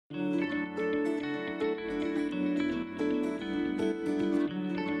Welcome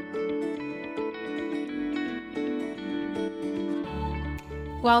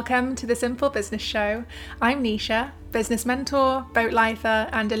to the Simple Business Show. I'm Nisha, business mentor, boat lifer,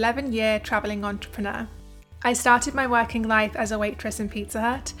 and 11-year traveling entrepreneur. I started my working life as a waitress in Pizza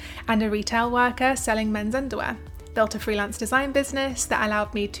Hut and a retail worker selling men's underwear, built a freelance design business that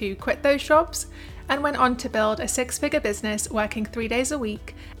allowed me to quit those jobs, and went on to build a 6-figure business working 3 days a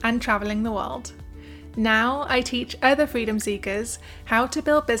week and traveling the world. Now I teach other freedom seekers how to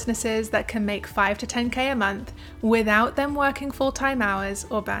build businesses that can make 5 to 10k a month without them working full-time hours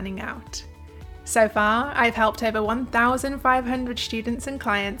or burning out. So far, I've helped over 1,500 students and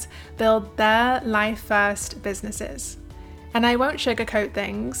clients build their life-first businesses. And I won't sugarcoat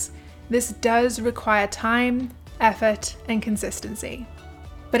things. This does require time, effort, and consistency.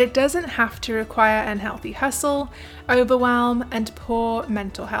 But it doesn't have to require unhealthy hustle, overwhelm, and poor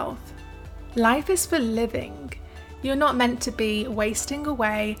mental health. Life is for living. You're not meant to be wasting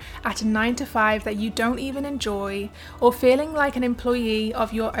away at a 9-to-5 that you don't even enjoy, or feeling like an employee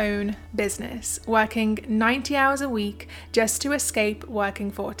of your own business, working 90 hours a week just to escape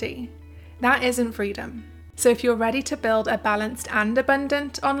working 40. That isn't freedom. So if you're ready to build a balanced and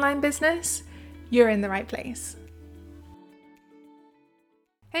abundant online business, you're in the right place.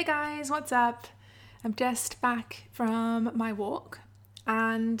 Hey guys, what's up? I'm just back from my walk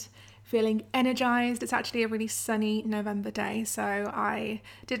and feeling energized. It's actually a really sunny November day, so I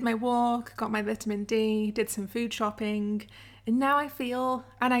did my walk, got my vitamin D, did some food shopping, and now I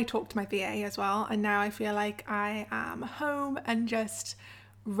talked to my VA as well, and now I feel like I am home and just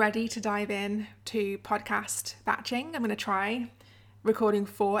ready to dive in to podcast batching. I'm going to try recording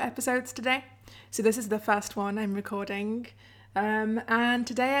 4 episodes today. So this is the first one I'm recording. And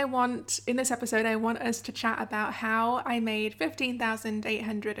today in this episode, I want us to chat about how I made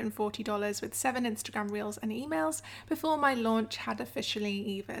 $15,840 with 7 Instagram reels and emails before my launch had officially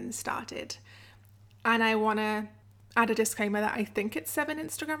even started. And I want to add a disclaimer that I think it's 7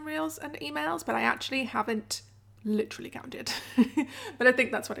 Instagram reels and emails, but I actually haven't literally counted. But I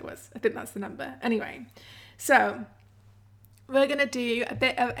think that's what it was. I think that's the number. Anyway, so we're going to do a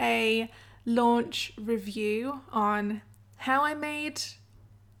bit of a launch review on how I made,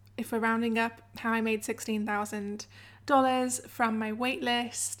 if we're rounding up, how I made $16,000 from my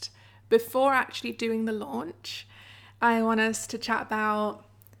waitlist before actually doing the launch. I want us to chat about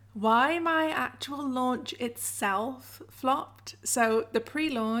why my actual launch itself flopped. So the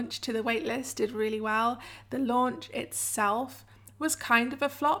pre-launch to the waitlist did really well. The launch itself was kind of a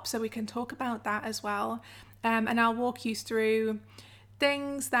flop, so we can talk about that as well. And I'll walk you through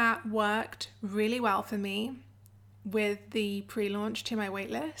things that worked really well for me with the pre-launch to my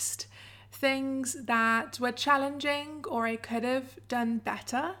waitlist, things that were challenging or I could have done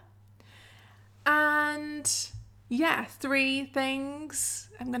better, and 3 things.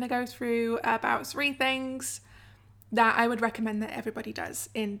 I'm going to go through about 3 things that I would recommend that everybody does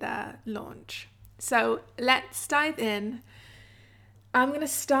in their launch. So let's dive in. I'm going to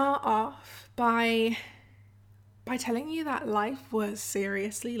start off by telling you that life was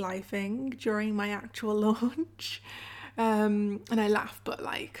seriously lifing during my actual launch. And I laugh, but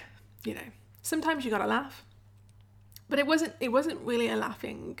sometimes you gotta laugh. But it wasn't really a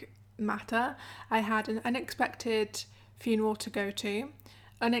laughing matter. I had an unexpected funeral to go to,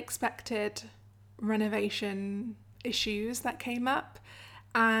 unexpected renovation issues that came up,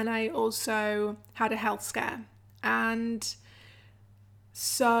 and I also had a health scare. And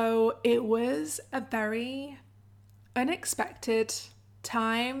so it was a very unexpected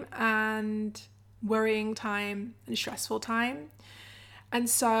time and worrying time and stressful time. And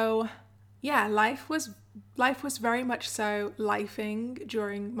so life was very much so lifing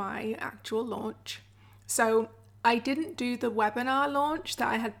during my actual launch. So I didn't do the webinar launch that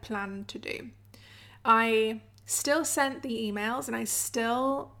I had planned to do. I still sent the emails and I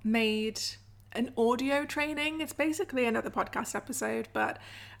still made an audio training. It's basically another podcast episode, but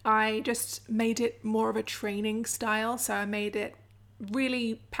I just made it more of a training style. So I made it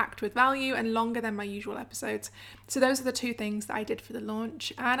really packed with value and longer than my usual episodes. So those are the 2 things that I did for the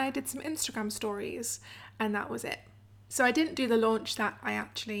launch. And I did some Instagram stories, and that was it. So I didn't do the launch that I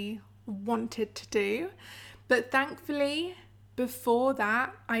actually wanted to do. But thankfully, before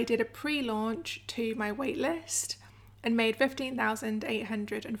that, I did a pre-launch to my waitlist and made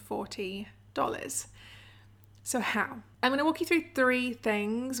 $15,840. So how? I'm going to walk you through 3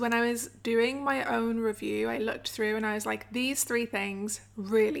 things. When I was doing my own review, I looked through and I was like, these 3 things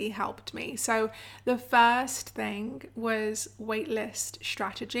really helped me. So the first thing was waitlist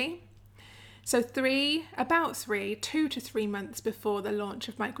strategy. So 2 to 3 months before the launch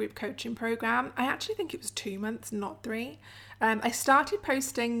of my group coaching program, I actually think it was 2 months, not 3. I started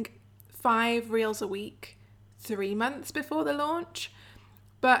posting 5 reels a week 3 months before the launch,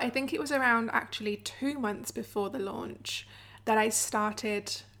 but I think it was around actually 2 months before the launch that I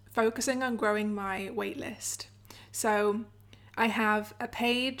started focusing on growing my waitlist. So I have a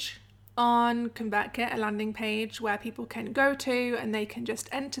page on ConvertKit, a landing page where people can go to and they can just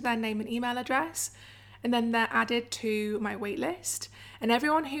enter their name and email address, and then they're added to my waitlist. And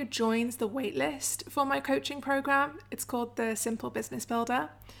everyone who joins the waitlist for my coaching program, it's called the Simple Business Builder,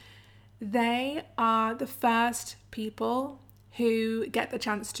 they are the first people who get the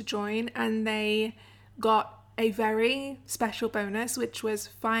chance to join, and they got a very special bonus, which was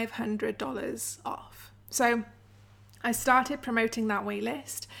 $500 off. So I started promoting that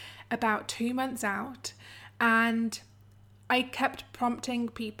waitlist about 2 months out, and I kept prompting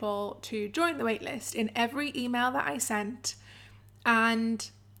people to join the waitlist in every email that I sent. And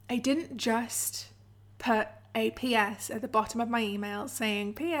I didn't just put a PS at the bottom of my email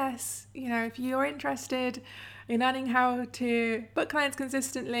saying, PS, if you're interested in learning how to book clients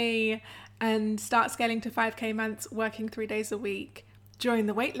consistently and start scaling to 5K months working 3 days a week, join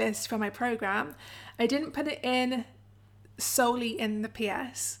the waitlist for my program. I didn't put it in solely in the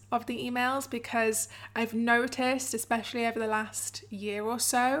PS of the emails, because I've noticed, especially over the last year or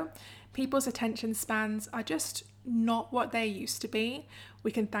so, people's attention spans are just not what they used to be. We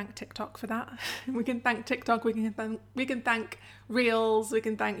can thank TikTok for that. We can thank TikTok, we can thank Reels, we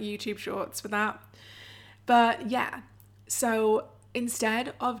can thank YouTube Shorts for that. But yeah, so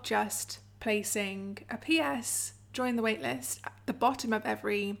instead of just placing a PS, join the waitlist at the bottom of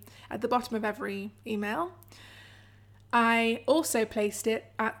every email, I also placed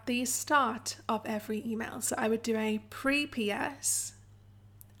it at the start of every email. So I would do a pre-PS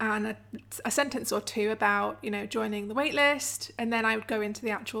and a sentence or two about, joining the waitlist, and then I would go into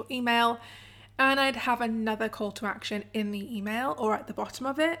the actual email and I'd have another call to action in the email or at the bottom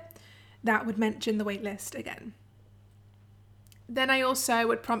of it that would mention the waitlist again. Then I also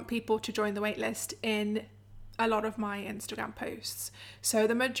would prompt people to join the waitlist in a lot of my Instagram posts. So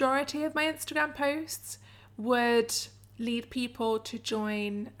the majority of my Instagram posts would lead people to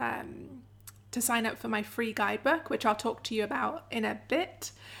join, to sign up for my free guidebook, which I'll talk to you about in a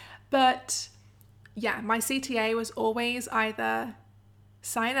bit. But yeah, my CTA was always either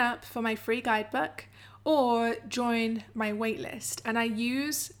sign up for my free guidebook or join my waitlist. And I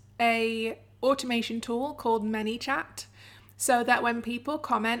use a automation tool called ManyChat, so that when people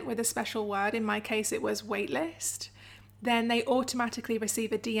comment with a special word, in my case it was waitlist, then they automatically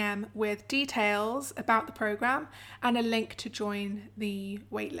receive a DM with details about the program and a link to join the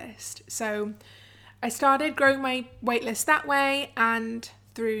waitlist. So I started growing my waitlist that way and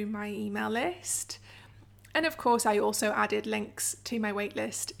through my email list. And of course, I also added links to my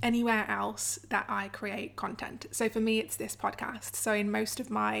waitlist anywhere else that I create content. So for me, it's this podcast. So in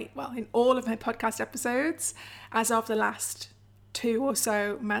all of my podcast episodes, as of the last 2 or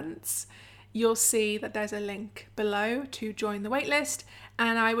so months, you'll see that there's a link below to join the waitlist,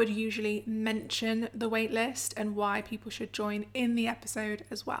 and I would usually mention the waitlist and why people should join in the episode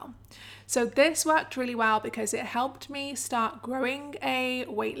as well. So this worked really well because it helped me start growing a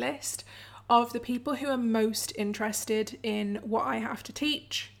waitlist of the people who are most interested in what I have to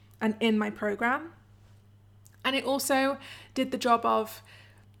teach and in my program. And it also did the job of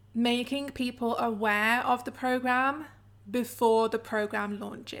making people aware of the program before the program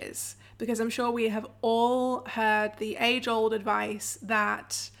launches. Because I'm sure we have all heard the age-old advice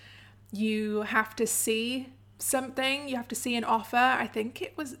that you have to see something, you have to see an offer, I think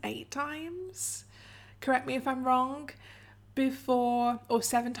it was 8 times, correct me if I'm wrong, or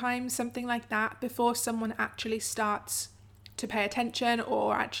 7 times, something like that, before someone actually starts to pay attention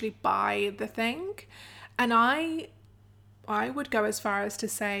or actually buy the thing. And I would go as far as to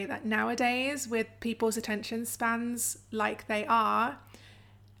say that nowadays, with people's attention spans like they are,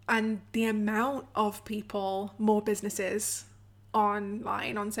 and the amount of people, more businesses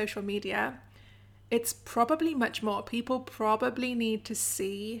online, on social media, it's probably much more. People probably need to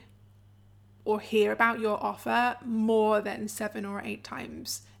see or hear about your offer more than 7 or 8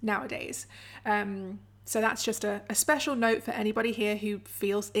 times nowadays. So that's just a special note for anybody here who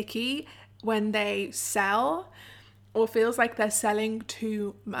feels icky when they sell or feels like they're selling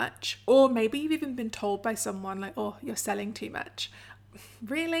too much. Or maybe you've even been told by someone like, oh, you're selling too much.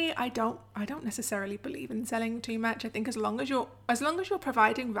 Really, I don't necessarily believe in selling too much. I think as long as you're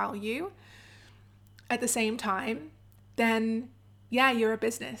providing value at the same time, then yeah, you're a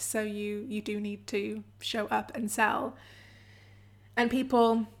business, so you do need to show up and sell. And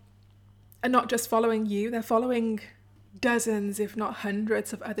people are not just following you, they're following dozens, if not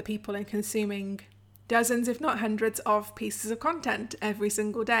hundreds of other people and consuming dozens, if not hundreds of pieces of content every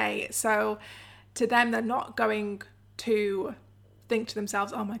single day. So to them, they're not going to think to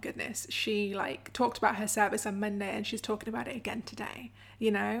themselves, oh my goodness, she like talked about her service on Monday and she's talking about it again today.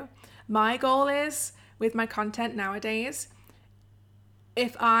 You know, my goal is with my content nowadays,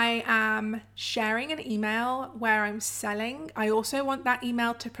 if I am sharing an email where I'm selling, I also want that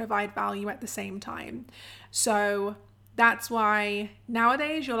email to provide value at the same time. So that's why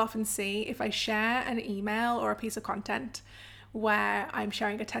nowadays you'll often see if I share an email or a piece of content where I'm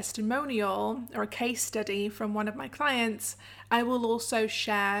sharing a testimonial or a case study from one of my clients, I will also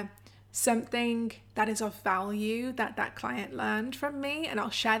share something that is of value that that client learned from me, and I'll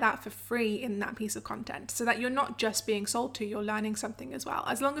share that for free in that piece of content so that you're not just being sold to, you're learning something as well.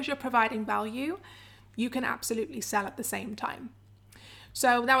 As long as you're providing value, you can absolutely sell at the same time.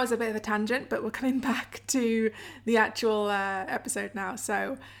 So that was a bit of a tangent, but we're coming back to the actual episode now.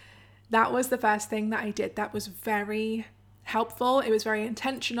 So that was the first thing that I did that was very helpful. It was very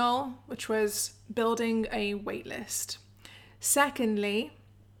intentional, which was building a waitlist. Secondly,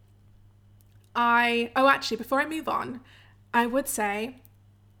 before I move on, I would say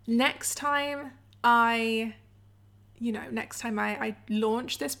next time I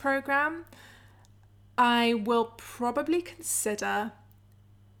launch this program, I will probably consider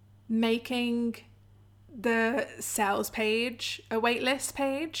making the sales page a waitlist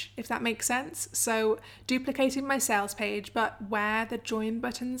page, if that makes sense. So duplicating my sales page, but where the join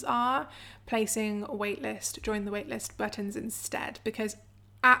buttons are, placing join the waitlist buttons instead, because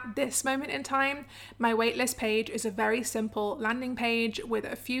at this moment in time, my waitlist page is a very simple landing page with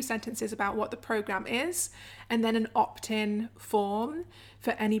a few sentences about what the program is, and then an opt-in form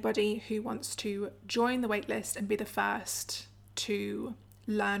for anybody who wants to join the waitlist and be the first to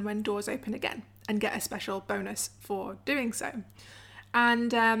learn when doors open again and get a special bonus for doing so.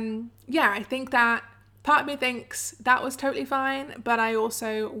 And I think that part of me thinks that was totally fine, but I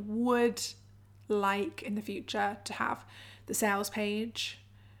also would like in the future to have the sales page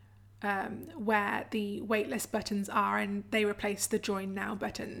where the waitlist buttons are and they replace the join now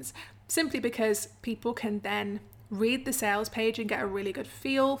buttons, simply because people can then read the sales page and get a really good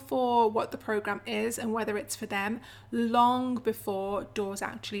feel for what the program is and whether it's for them long before doors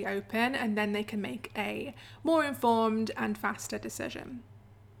actually open, and then they can make a more informed and faster decision.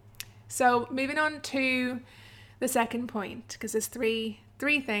 So moving on to the second point, because there's three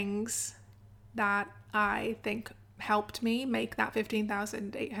things that I think helped me make that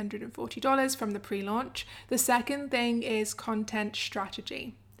 $15,840 from the pre-launch. The second thing is content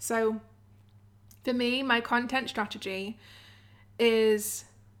strategy. So for me, my content strategy is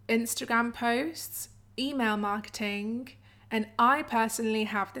Instagram posts, email marketing, and I personally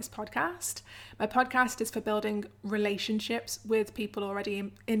have this podcast. My podcast is for building relationships with people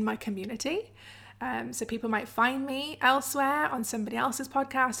already in my community. So people might find me elsewhere on somebody else's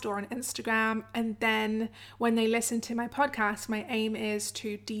podcast or on Instagram. And then when they listen to my podcast, my aim is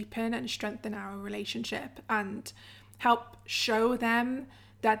to deepen and strengthen our relationship and help show them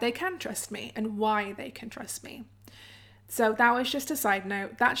that they can trust me and why they can trust me. So that was just a side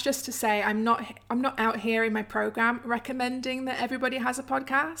note. That's just to say I'm not out here in my program recommending that everybody has a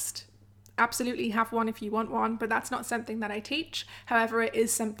podcast. Absolutely have one if you want one, but that's not something that I teach. However, it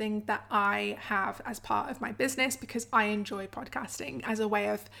is something that I have as part of my business because I enjoy podcasting as a way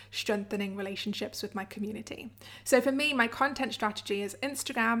of strengthening relationships with my community. So for me, my content strategy is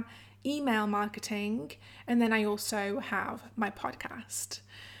Instagram, email marketing, and then I also have my podcast.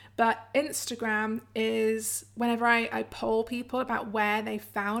 But Instagram is whenever I poll people about where they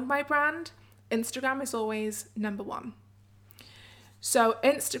found my brand, Instagram is always number one. So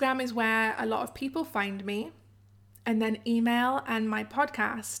Instagram is where a lot of people find me, and then email and my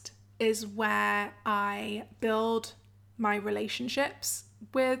podcast is where I build my relationships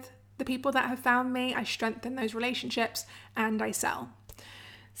with the people that have found me. I strengthen those relationships and I sell.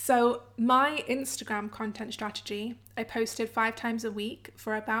 So my Instagram content strategy, I posted 5 times a week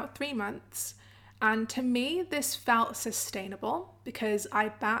for about 3 months. And to me, this felt sustainable because I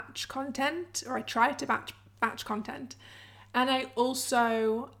batch content, or I try to batch content. And I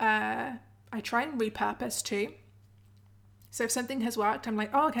also, I try and repurpose too. So if something has worked, I'm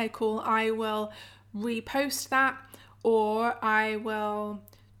like, oh, okay, cool. I will repost that, or I will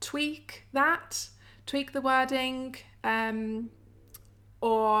tweak the wording,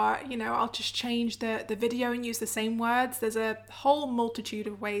 or, I'll just change the video and use the same words. There's a whole multitude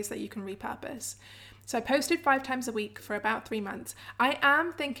of ways that you can repurpose. So I posted 5 times a week for about 3 months. I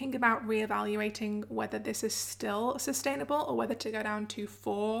am thinking about reevaluating whether this is still sustainable or whether to go down to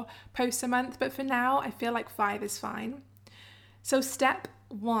 4 posts a month. But for now, I feel like 5 is fine. So step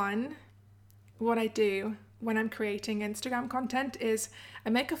 1, what I do when I'm creating Instagram content is I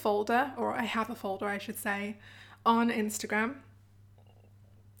make a folder, or I have a folder, I should say, on Instagram.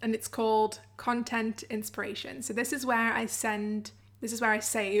 And it's called Content Inspiration. So this is where I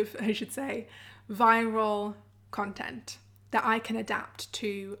save, I should say, viral content that I can adapt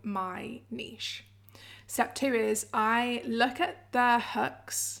to my niche. Step 2 is I look at their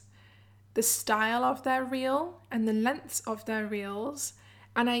hooks, the style of their reel, and the lengths of their reels,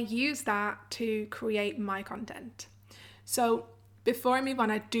 and I use that to create my content. So before I move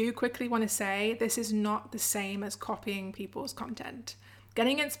on, I do quickly want to say this is not the same as copying people's content.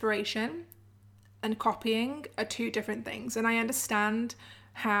 Getting inspiration and copying are 2 different things, and I understand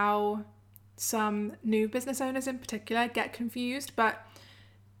how some new business owners in particular get confused, but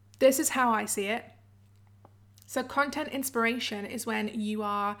this is how I see it. So content inspiration is when you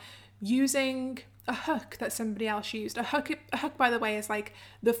are using a hook that somebody else used. A hook, by the way, is like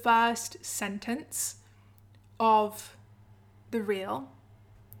the first sentence of the reel.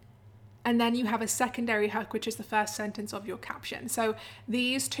 And then you have a secondary hook, which is the first sentence of your caption. So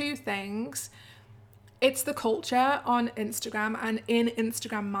these 2 things, it's the culture on Instagram and in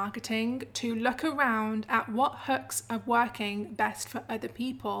Instagram marketing to look around at what hooks are working best for other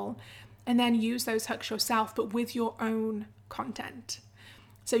people and then use those hooks yourself, but with your own content.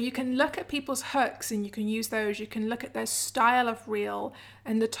 So you can look at people's hooks and you can use those. You can look at their style of reel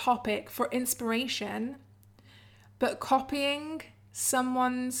and the topic for inspiration, but copying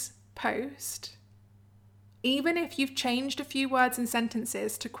someone's post, even if you've changed a few words and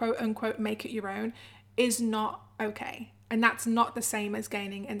sentences to quote unquote make it your own, is not okay. And that's not the same as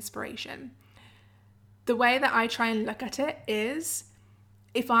gaining inspiration. The way that I try and look at it is,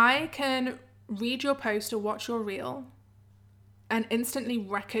 if I can read your post or watch your reel and instantly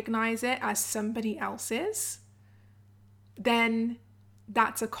recognize it as somebody else's, then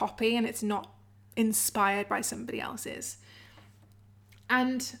that's a copy and it's not inspired by somebody else's.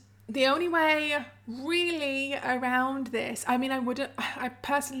 And the only way really around this, I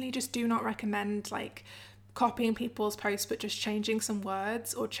personally just do not recommend like copying people's posts but just changing some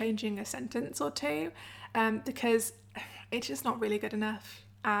words or changing a sentence or 2, because it's just not really good enough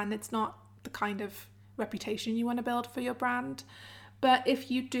and it's not the kind of reputation you want to build for your brand. But if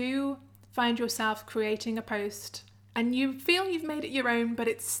you do find yourself creating a post and you feel you've made it your own, but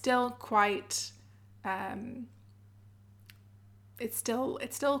it's still quite it's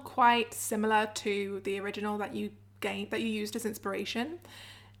still quite similar to the original that you used as inspiration,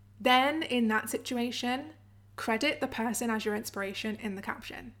 then in that situation, credit the person as your inspiration in the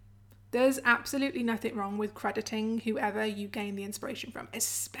caption. There's absolutely nothing wrong with crediting whoever you gain the inspiration from,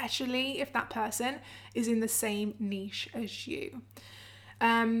 especially if that person is in the same niche as you.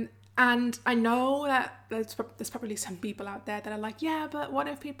 And I know that there's probably some people out there that are like, yeah, but what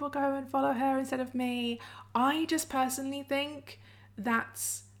if people go and follow her instead of me? I just personally think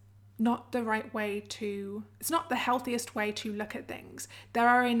that's not the right way it's not the healthiest way to look at things. There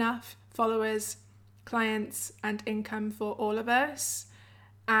are enough followers, clients, and income for all of us.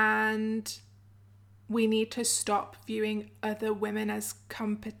 And we need to stop viewing other women as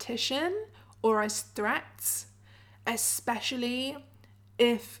competition or as threats, especially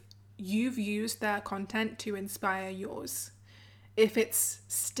if you've used their content to inspire yours. If it's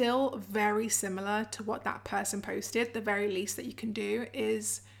still very similar to what that person posted, the very least that you can do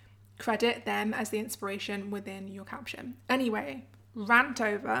is credit them as the inspiration within your caption. Anyway, rant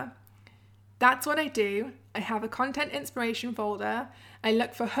over. That's what I do. I have a content inspiration folder. I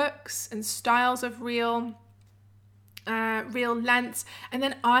look for hooks and styles of reel lengths, and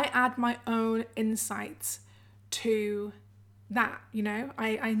then I add my own insights to that.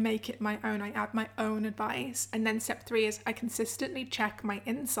 I make it my own. I add my own advice. And then step 3 is I consistently check my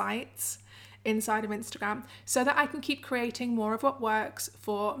insights inside of Instagram so that I can keep creating more of what works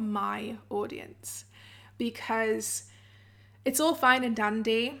for my audience, because it's all fine and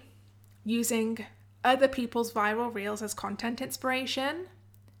dandy using other people's viral reels as content inspiration,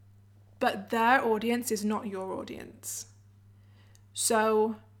 but their audience is not your audience.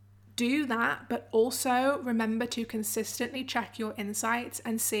 So do that, but also remember to consistently check your insights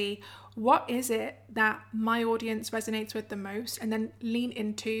and see what is it that my audience resonates with the most, and then lean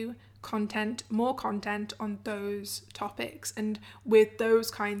into more content on those topics and with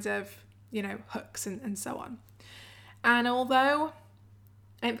those kinds of, hooks and so on. And although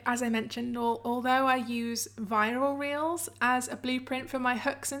as I mentioned, although I use viral reels as a blueprint for my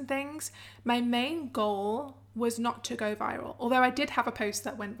hooks and things, my main goal was not to go viral. Although I did have a post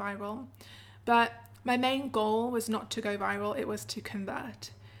that went viral, but my main goal was not to go viral, it was to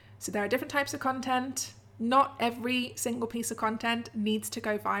convert. So there are different types of content. Not every single piece of content needs to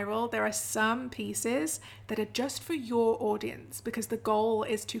go viral. There are some pieces that are just for your audience because the goal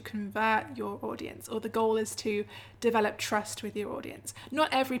is to convert your audience, or the goal is to develop trust with your audience. Not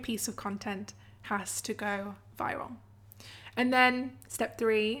every piece of content has to go viral. And then step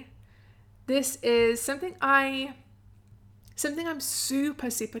 3, this is something I'm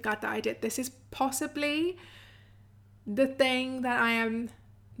super, super glad that I did. This is possibly the thing that I am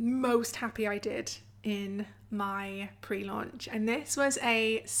most happy I did in my pre-launch, and this was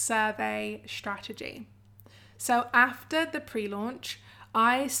a survey strategy. So after the pre-launch,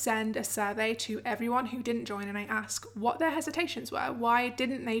 I send a survey to everyone who didn't join, and I ask what their hesitations were. Why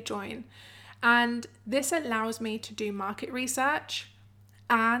didn't they join? And this allows me to do market research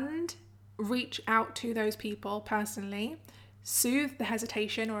and reach out to those people personally, soothe the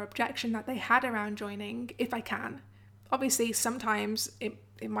hesitation or objection that they had around joining if I can. Obviously, sometimes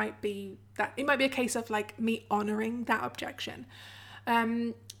it might be a case of like me honoring that objection.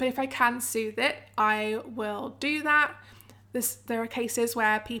 But if I can soothe it, I will do that. There are cases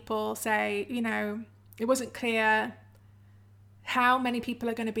where people say, it wasn't clear how many people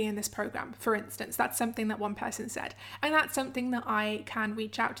are going to be in this program, for instance. That's something that one person said. And that's something that I can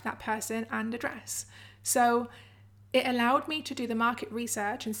reach out to that person and address. So it allowed me to do the market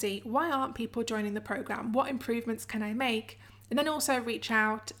research and see, why aren't people joining the program? What improvements can I make? And then also reach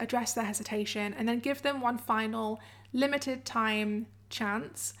out, address their hesitation, and then give them one final limited time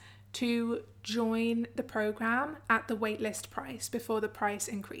chance to join the program at the waitlist price before the price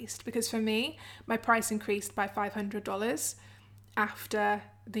increased. Because for me, my price increased by $500 after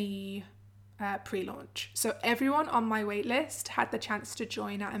the pre-launch. So everyone on my waitlist had the chance to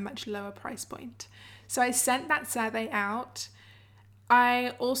join at a much lower price point. So I sent that survey out.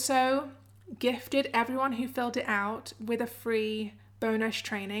 I also gifted everyone who filled it out with a free bonus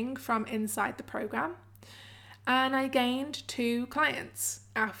training from inside the program. And I gained 2 clients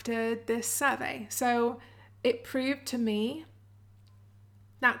after this survey. So it proved to me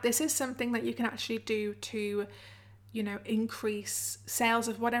that this is something that you can actually do to, increase sales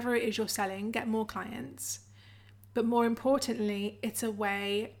of whatever it is you're selling, get more clients. But more importantly, it's a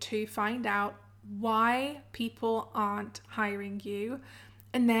way to find out why people aren't hiring you.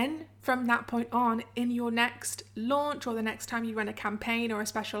 And then from that point on, in your next launch or the next time you run a campaign or a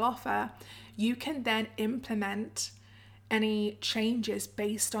special offer, you can then implement any changes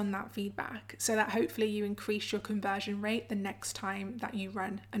based on that feedback so that hopefully you increase your conversion rate the next time that you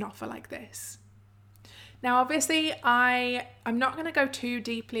run an offer like this. Now, obviously, I'm not going to go too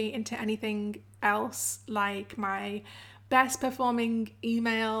deeply into anything else like my best performing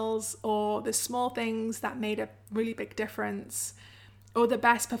emails or the small things that made a really big difference or the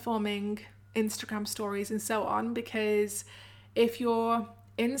best performing Instagram stories and so on, because if you're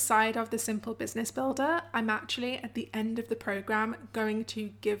inside of the Simple Business Builder, I'm actually at the end of the program going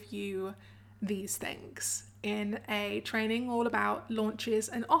to give you these things in a training all about launches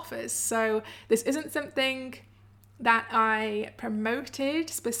and offers. So this isn't something that I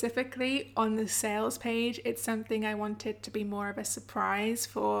promoted specifically on the sales page. It's something I wanted to be more of a surprise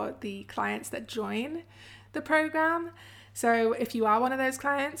for the clients that join the program. So if you are one of those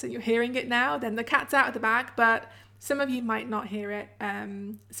clients and you're hearing it now, then the cat's out of the bag, but some of you might not hear it,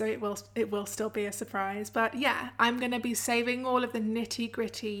 so it will still be a surprise. But yeah, I'm going to be saving all of the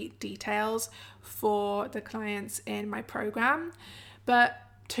nitty-gritty details for the clients in my program. But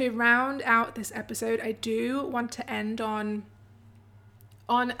to round out this episode, I do want to end on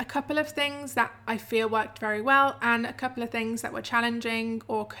a couple of things that I feel worked very well and a couple of things that were challenging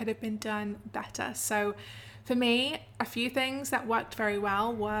or could have been done better. So for me, a few things that worked very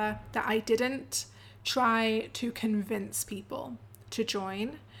well were that I didn't try to convince people to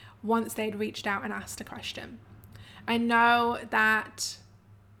join once they'd reached out and asked a question. I know that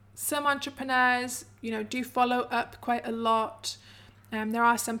some entrepreneurs, do follow up quite a lot. There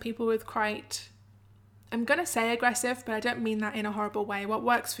are some people with quite, I'm going to say aggressive, but I don't mean that in a horrible way. What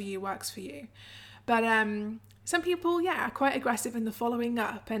works for you works for you. But some people, are quite aggressive in the following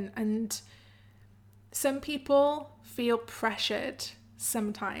up, and some people feel pressured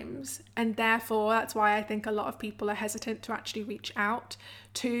sometimes, and therefore that's why I think a lot of people are hesitant to actually reach out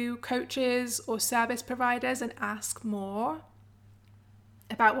to coaches or service providers and ask more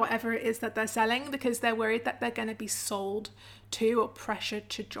about whatever it is that they're selling, because they're worried that they're going to be sold to or pressured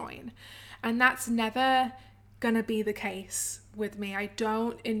to join. And that's never going to be the case with me. I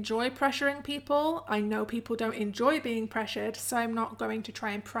don't enjoy pressuring people. I know people don't enjoy being pressured, so I'm not going to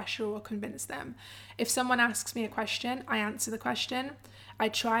try and pressure or convince them. If someone asks me a question, I answer the question. I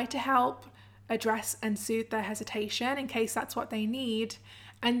try to help address and soothe their hesitation in case that's what they need.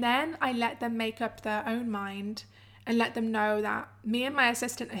 And then I let them make up their own mind and let them know that me and my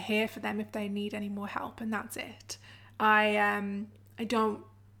assistant are here for them if they need any more help, and that's it. I don't,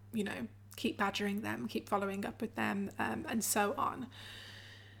 keep badgering them, keep following up with them, and so on.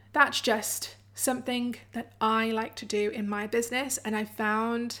 That's just something that I like to do in my business, and I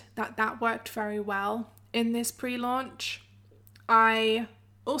found that worked very well in this pre-launch. I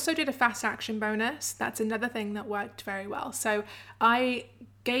also did a fast action bonus. That's another thing that worked very well. So I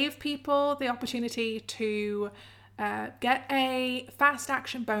gave people the opportunity to get a fast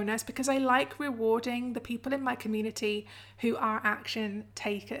action bonus because I like rewarding the people in my community who are action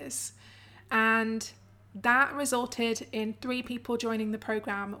takers. And that resulted in 3 people joining the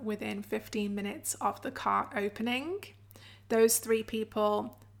program within 15 minutes of the cart opening. Those 3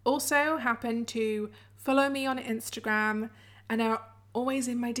 people also happen to follow me on Instagram and are always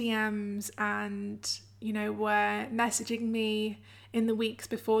in my DMs and, were messaging me in the weeks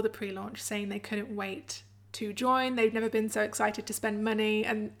before the pre-launch saying they couldn't wait to join. They've never been so excited to spend money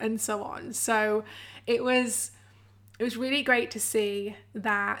and so on. So it was really great to see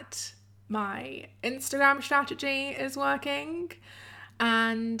that my Instagram strategy is working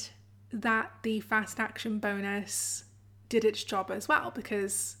and that the fast action bonus did its job as well,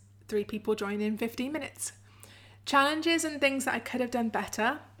 because 3 people joined in 15 minutes. Challenges and things that I could have done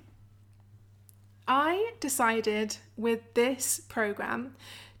better. I decided with this program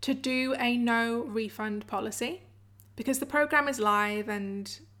to do a no refund policy because the program is live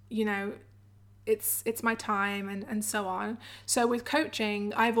and, it's my time and so on. So with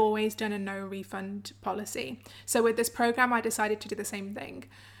coaching, I've always done a no refund policy. So with this program, I decided to do the same thing.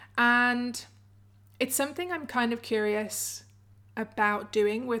 And it's something I'm kind of curious about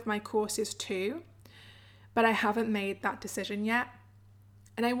doing with my courses too, but I haven't made that decision yet.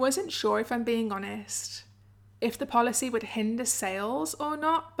 And I wasn't sure, if I'm being honest, if the policy would hinder sales or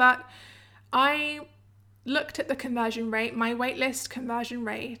not, but I looked at the conversion rate. My waitlist conversion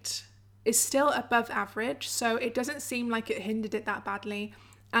rate is still above average, so it doesn't seem like it hindered it that badly.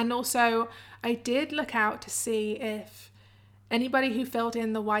 And also, I did look out to see if anybody who filled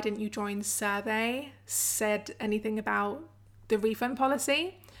in the why didn't you join survey said anything about the refund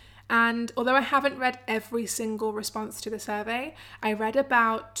policy. And although I haven't read every single response to the survey, I read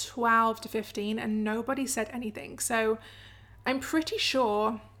about 12 to 15 and nobody said anything. So I'm pretty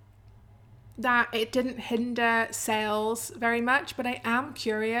sure that it didn't hinder sales very much, but I am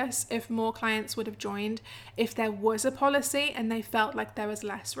curious if more clients would have joined if there was a policy and they felt like there was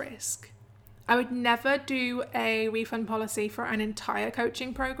less risk. I would never do a refund policy for an entire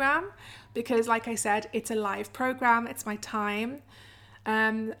coaching program because, like I said, it's a live program, it's my time.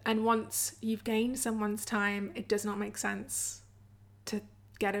 And once you've gained someone's time, it does not make sense to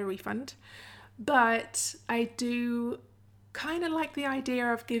get a refund. But I do kind of like the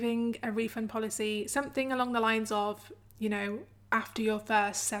idea of giving a refund policy, something along the lines of, after your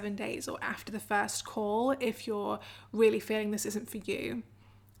first 7 days or after the first call, if you're really feeling this isn't for you,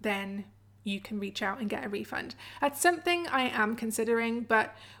 then you can reach out and get a refund. That's something I am considering,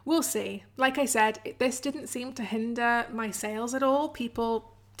 but we'll see. Like I said, this didn't seem to hinder my sales at all.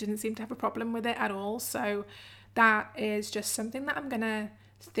 People didn't seem to have a problem with it at all. So that is just something that I'm going to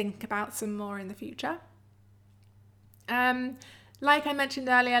think about some more in the future. Like I mentioned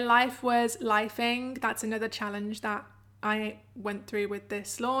earlier, life was lifing. That's another challenge that I went through with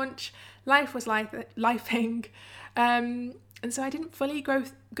this launch. Life was lifing. And so I didn't fully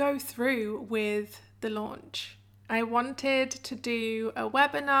go through with the launch. I wanted to do a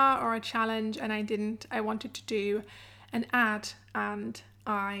webinar or a challenge and I didn't. I wanted to do an ad and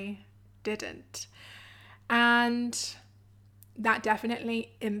I didn't. And that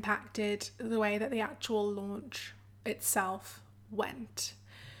definitely impacted the way that the actual launch itself went.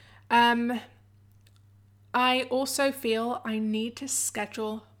 I also feel I need to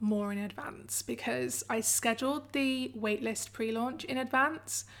schedule more in advance because I scheduled the waitlist pre-launch in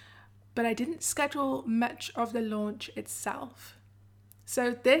advance, but I didn't schedule much of the launch itself.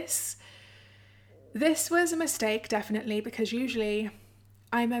 So this was a mistake, definitely, because usually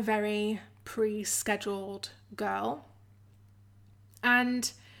I'm a very pre-scheduled girl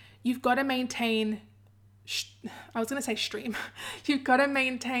and you've got to maintain You've got to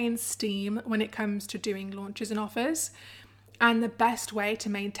maintain steam when it comes to doing launches and offers. And the best way to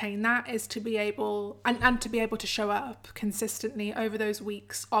maintain that is to be able and to be able to show up consistently over those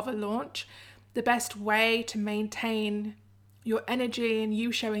weeks of a launch the best way to maintain your energy and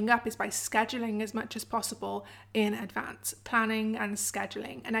you showing up is by scheduling as much as possible in advance, planning and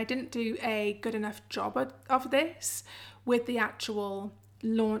scheduling. And I didn't do a good enough job of this with the actual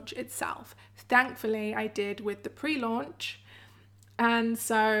launch itself. Thankfully, I did with the pre-launch. And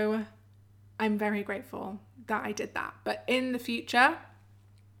so I'm very grateful that I did that. But in the future,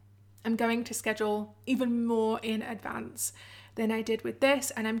 I'm going to schedule even more in advance than I did with this.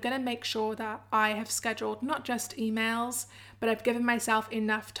 And I'm going to make sure that I have scheduled not just emails, but I've given myself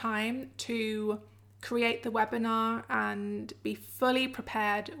enough time to create the webinar and be fully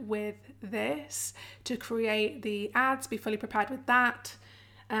prepared with this, to create the ads, be fully prepared with that.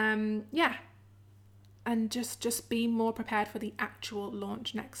 And just be more prepared for the actual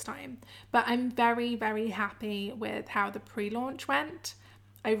launch next time. But I'm very, very happy with how the pre-launch went.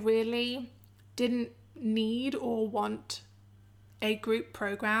 I really didn't need or want a group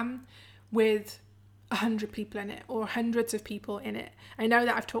program with 100 people in it or hundreds of people in it. I know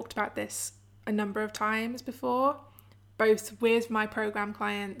that I've talked about this a number of times before, both with my program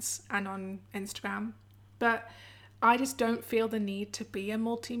clients and on Instagram, but I just don't feel the need to be a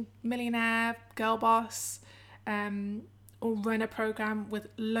multi-millionaire girl boss or run a program with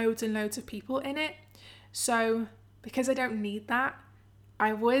loads and loads of people in it. So because I don't need that,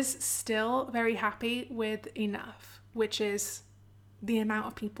 I was still very happy with enough, which is the amount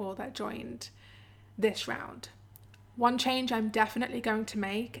of people that joined this round. One change I'm definitely going to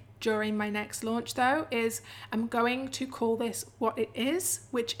make during my next launch, though, is I'm going to call this what it is,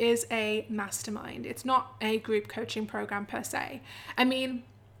 which is a mastermind. It's not a group coaching program per se. I mean,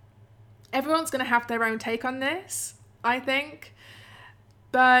 everyone's going to have their own take on this, I think.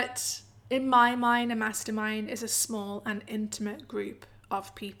 But in my mind, a mastermind is a small and intimate group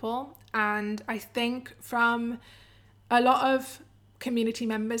of people. And I think from a lot of community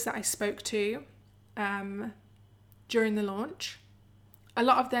members that I spoke to during the launch, a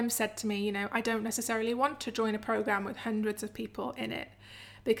lot of them said to me, I don't necessarily want to join a program with hundreds of people in it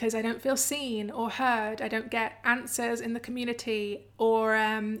because I don't feel seen or heard. I don't get answers in the community, or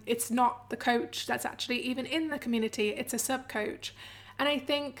it's not the coach that's actually even in the community, it's a sub-coach. And I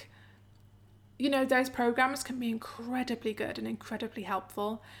think, those programs can be incredibly good and incredibly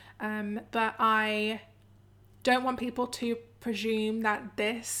helpful, but I don't want people to presume that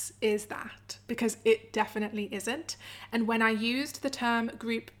this is that, because it definitely isn't. And when I used the term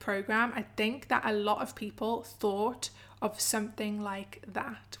group program, I think that a lot of people thought of something like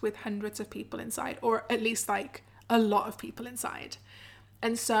that with hundreds of people inside, or at least like a lot of people inside.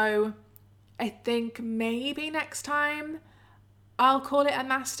 And so I think maybe next time I'll call it a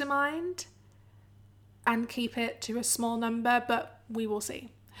mastermind and keep it to a small number, but we will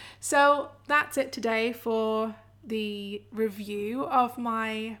see. So that's it today for the review of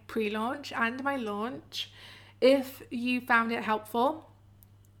my pre-launch and my launch. If you found it helpful,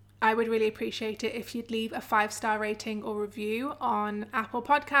 I would really appreciate it if you'd leave a 5-star rating or review on Apple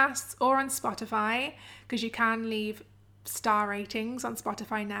Podcasts or on Spotify, because you can leave star ratings on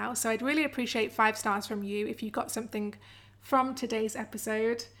Spotify now. So I'd really appreciate 5 stars from you if you got something from today's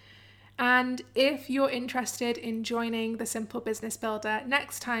episode. And if you're interested in joining the Simple Business Builder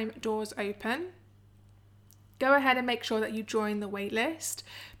next time doors open, go ahead and make sure that you join the waitlist,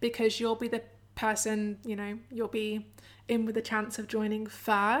 because you'll be the person, you'll be in with a chance of joining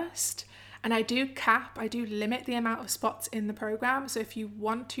first. And I do limit the amount of spots in the program. So if you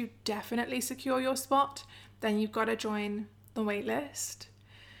want to definitely secure your spot, then you've got to join the waitlist.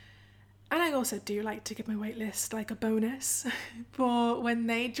 And I also do like to give my waitlist like a bonus for when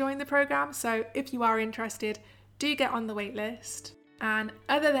they join the program. So if you are interested, do get on the waitlist. And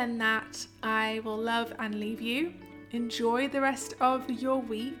other than that, I will love and leave you. Enjoy the rest of your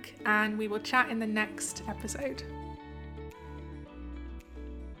week, and we will chat in the next episode.